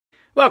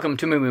Welcome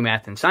to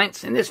MooMooMath and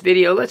Science. In this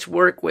video, let's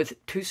work with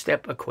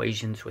two-step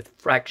equations with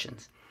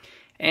fractions.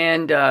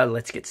 And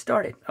let's get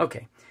started.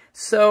 Okay,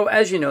 so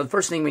as you know, the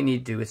first thing we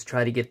need to do is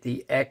try to get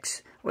the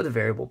x, or the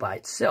variable, by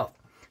itself.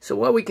 So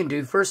what we can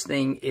do, first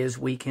thing, is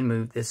we can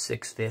move this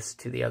 6/5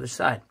 to the other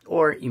side.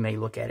 Or you may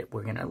look at it,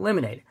 we're going to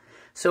eliminate it.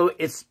 So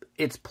it's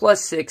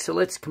plus 6, so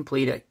let's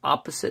complete an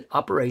opposite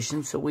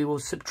operation. So we will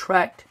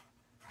subtract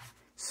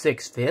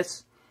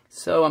 6/5.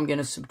 So I'm going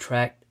to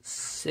subtract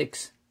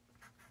 6/5.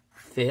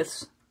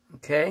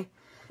 Okay,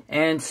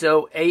 and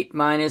so 8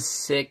 minus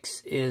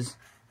 6 is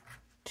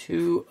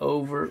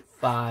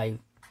 2/5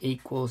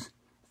 equals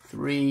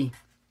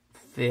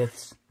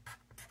 3/5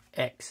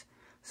 x.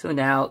 So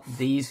now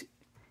these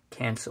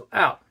cancel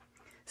out.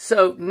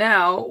 So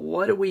now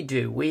what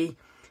do? We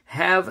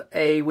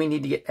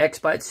need to get x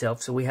by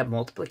itself, so we have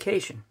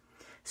multiplication.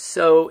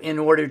 So in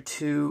order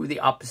to, the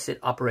opposite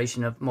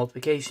operation of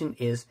multiplication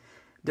is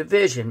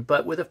division,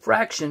 but with a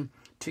fraction,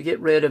 to get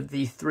rid of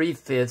the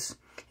 3/5,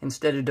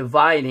 instead of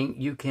dividing,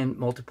 you can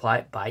multiply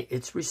it by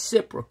its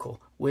reciprocal,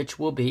 which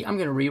will be, I'm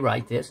going to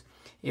rewrite this,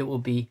 it will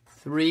be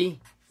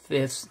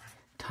 3/5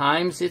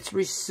 times its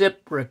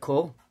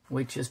reciprocal,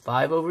 which is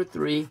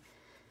 5/3,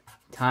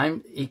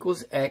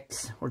 equals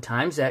x, or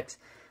times x.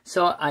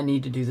 So I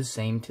need to do the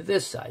same to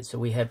this side. So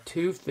we have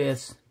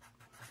 2/5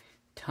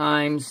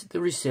 times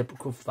the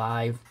reciprocal,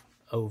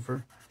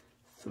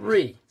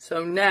 5/3.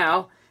 So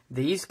now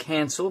these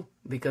cancel,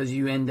 because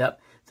you end up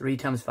 3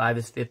 times 5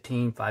 is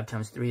 15, 5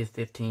 times 3 is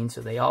 15,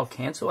 so they all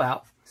cancel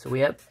out. So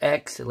we have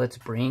x, so let's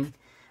bring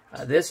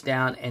this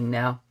down, and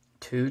now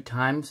 2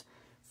 times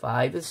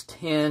 5 is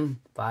 10,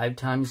 5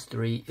 times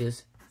 3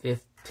 is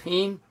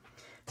 15.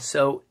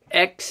 So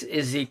x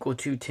is equal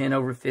to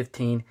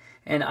 10/15,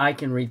 and I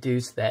can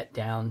reduce that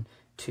down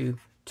to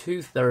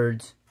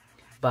 2/3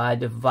 by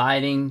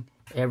dividing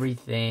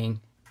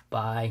everything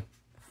by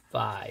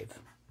 5.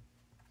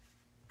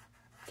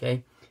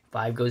 Okay?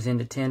 5 goes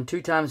into 10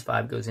 2 times,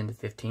 5 goes into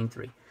 15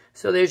 3.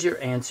 So there's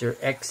your answer.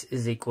 X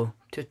is equal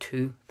to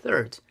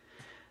 2/3.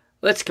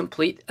 Let's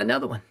complete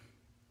another one.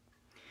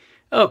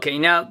 Okay,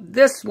 now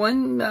this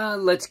one,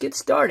 let's get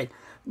started.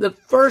 The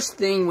first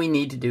thing we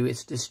need to do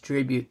is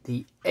distribute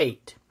the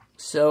 8.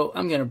 So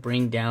I'm going to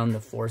bring down the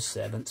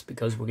 4/7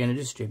 because we're going to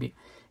distribute.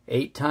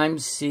 8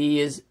 times c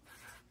is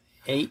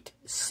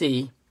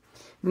 8c.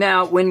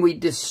 Now, when we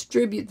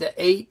distribute the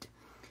 8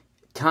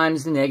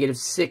 times the negative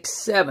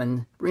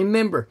 6/7,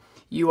 remember,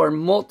 you are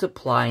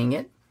multiplying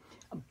it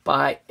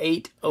by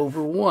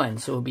 8/1.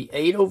 So it'll be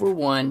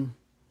 8/1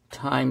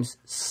 times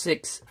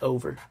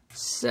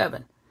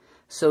 6/7.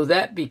 So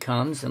that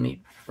becomes, let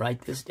me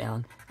write this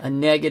down, a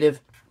negative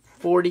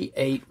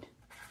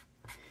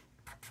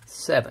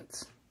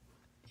 48/7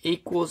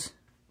 equals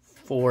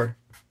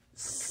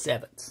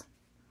 4/7.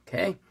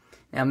 Okay?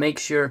 Now make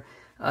sure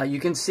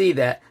you can see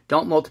that.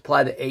 Don't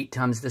multiply the 8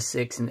 times the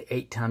 6 and the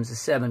 8 times the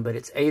 7, but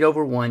it's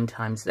 8/1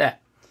 times that.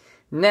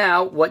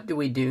 Now, what do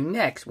we do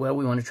next? Well,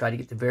 we want to try to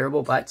get the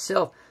variable by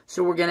itself.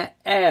 So we're going to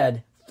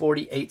add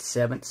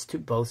 48/7 to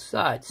both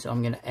sides. So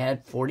I'm going to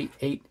add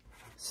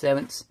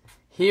 48/7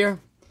 here.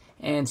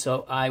 And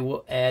so I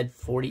will add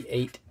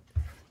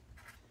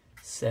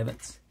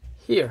 48/7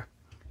 here.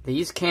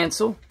 These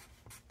cancel.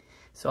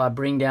 So I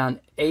bring down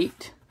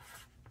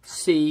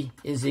 8c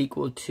is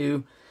equal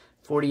to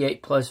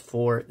 48 plus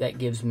 4. That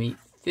gives me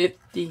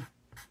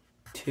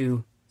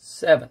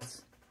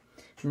 52/7.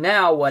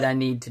 Now what I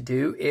need to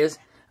do is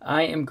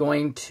I am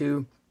going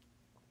to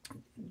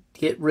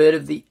get rid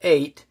of the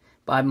 8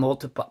 by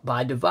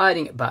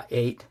dividing it by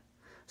 8.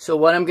 So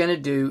what I'm going to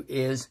do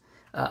is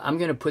I'm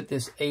going to put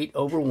this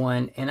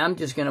 8/1, and I'm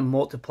just going to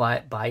multiply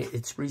it by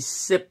its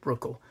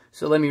reciprocal.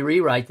 So let me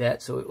rewrite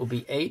that. So it will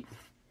be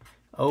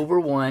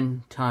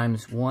 8/1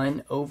 times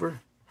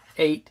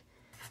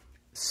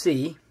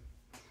 1/8c.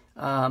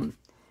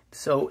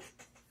 So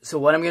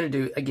what I'm going to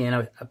do, again,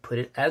 I put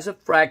it as a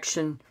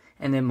fraction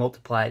and then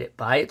multiplied it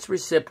by its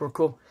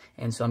reciprocal.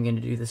 And so I'm going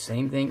to do the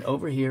same thing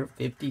over here.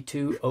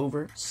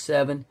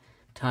 52/7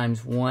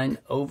 times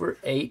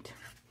 1/8.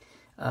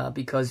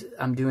 Because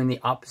I'm doing the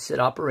opposite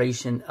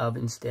operation of,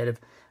 instead of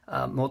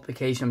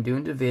multiplication, I'm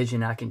doing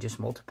division. I can just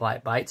multiply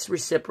it by its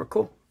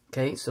reciprocal.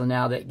 Okay, so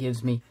now that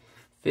gives me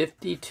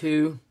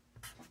 52,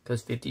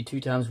 because 52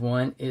 times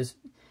 1 is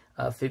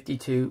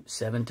 52.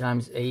 7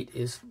 times 8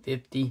 is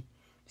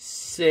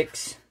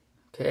 56.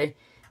 Okay,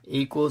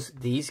 equals,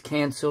 these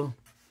cancel,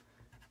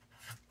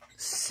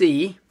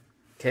 c.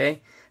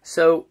 Okay,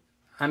 so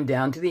I'm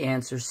down to the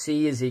answer.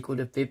 C is equal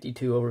to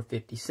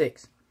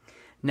 52/56.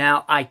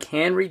 Now, I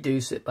can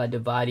reduce it by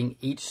dividing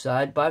each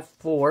side by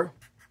 4.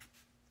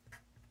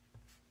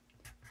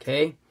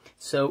 Okay,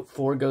 so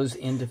 4 goes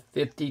into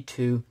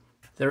 52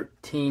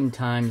 13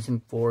 times,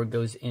 and 4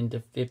 goes into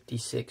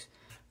 56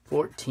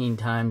 14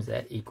 times.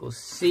 That equals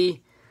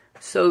C.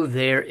 So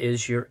there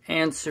is your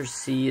answer.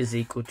 C is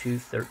equal to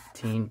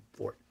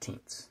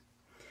 13/14.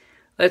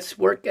 Let's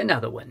work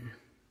another one.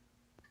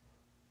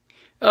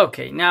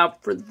 Okay, now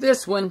for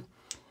this one,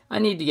 I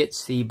need to get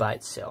C by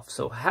itself.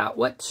 So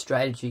what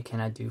strategy can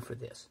I do for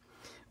this?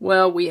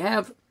 Well, we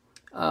have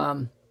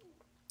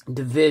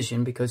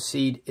division because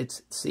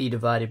it's c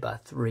divided by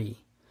 3.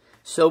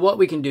 So what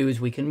we can do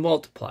is we can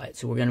multiply it.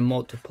 So we're going to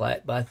multiply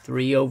it by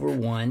 3 over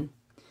 1.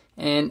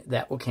 And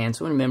that will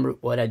cancel. Remember,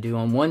 what I do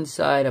on one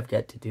side, I've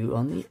got to do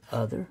on the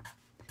other.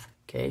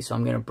 Okay, so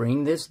I'm going to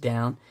bring this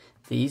down.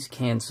 These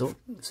cancel.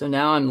 So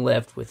now I'm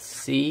left with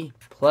c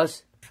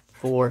plus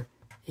 4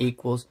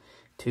 equals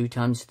 2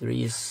 times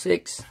 3 is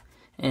 6.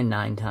 And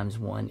 9 times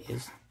 1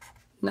 is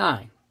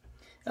 9.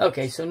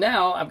 Okay, so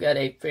now I've got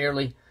a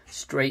fairly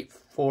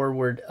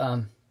straightforward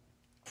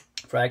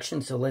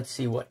fraction. So let's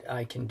see what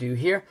I can do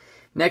here.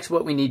 Next,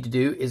 what we need to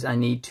do is I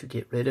need to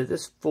get rid of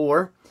this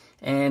 4.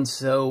 And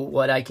so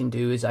what I can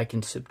do is I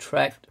can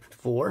subtract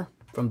 4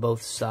 from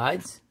both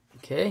sides.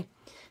 Okay,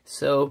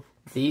 so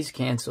these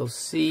cancel.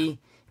 C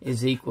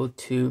is equal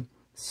to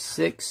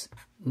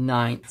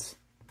 6/9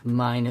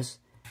 minus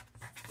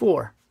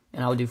 4.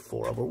 And I'll do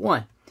 4 over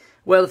 1.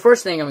 Well, the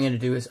first thing I'm going to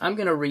do is I'm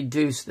going to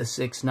reduce the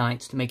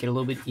 6/9 to make it a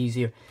little bit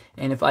easier.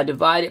 And if I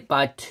divide it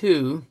by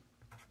 2,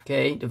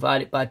 okay,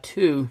 divide it by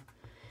 2,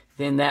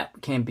 then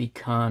that can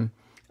become,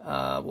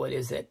 what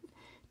is it?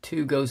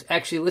 2 goes,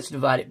 actually, let's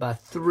divide it by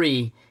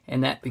 3,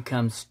 and that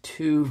becomes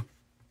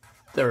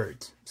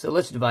 2/3. So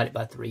let's divide it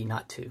by 3,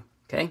 not 2,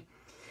 okay?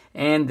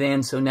 And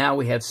then, so now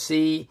we have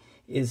C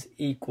is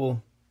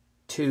equal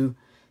to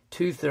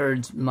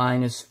 2/3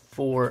 minus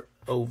 4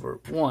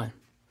 over 1.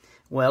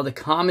 Well, the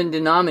common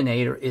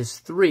denominator is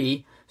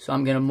 3, so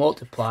I'm going to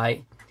multiply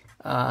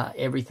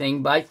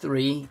everything by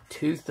 3,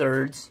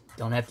 2/3,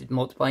 don't have to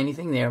multiply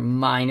anything there,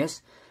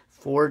 minus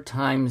 4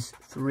 times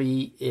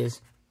 3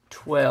 is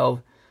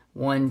 12,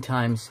 1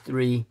 times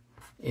 3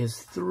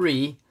 is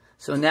 3.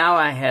 So now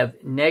I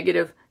have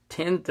negative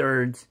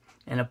 10/3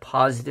 and a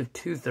positive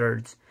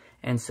 2/3.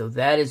 And so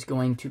that is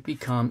going to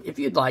become, if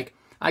you'd like,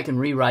 I can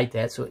rewrite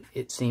that so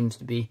it seems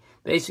to be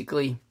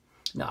basically,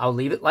 no, I'll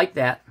leave it like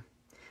that.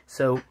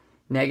 So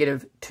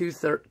negative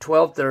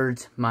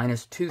 12/3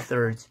 minus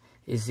 2/3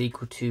 is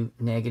equal to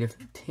negative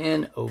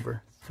 10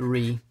 over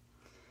 3.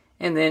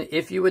 And then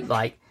if you would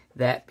like,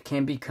 that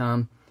can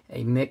become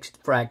a mixed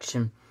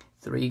fraction.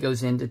 3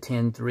 goes into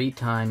 10 3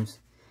 times,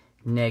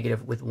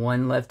 negative with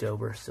 1 left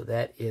over. So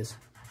that is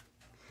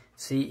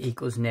C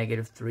equals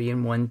negative 3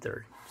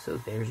 1/3. So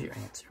there's your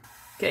answer.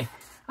 Okay,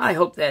 I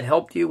hope that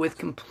helped you with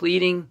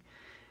completing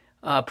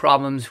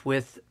problems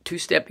with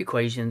two-step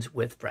equations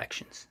with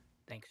fractions.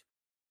 Thanks.